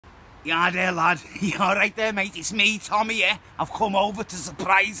Yeah, there, lad. You alright there, mate? It's me, Tommy, yeah? I've come over to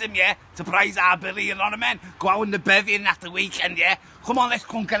surprise him, yeah? Surprise our Billy, you know what I mean? Go out in the bevy and at the weekend, yeah? Come on, let's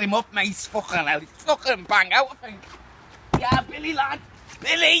go and get him up, mate. Fucking hell. He's fucking bang out, I think. Yeah, Billy, lad.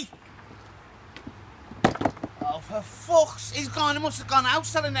 Billy! Oh, for fuck's... He's gone. He must have gone out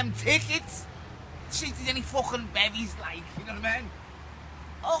selling them tickets. See if there's any fucking bevies, like, you know what I mean?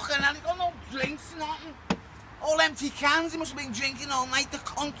 Fucking hell, he got no drinks, nothing. All empty cans. He must have been drinking all night, the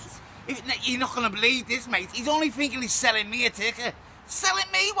cunt. You're not going to believe this, mate. He's only thinking he's selling me a ticket. Selling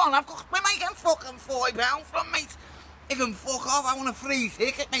me one? Where am I getting fucking £40 from, mate? He can fuck off. I want a free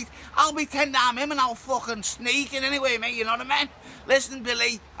ticket, mate. I'll be 10 down him and I'll fucking sneak in anyway, mate. You know what I mean? Listen,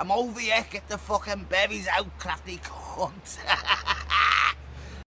 Billy, I'm over here. Get the fucking bevies out, crafty cunt.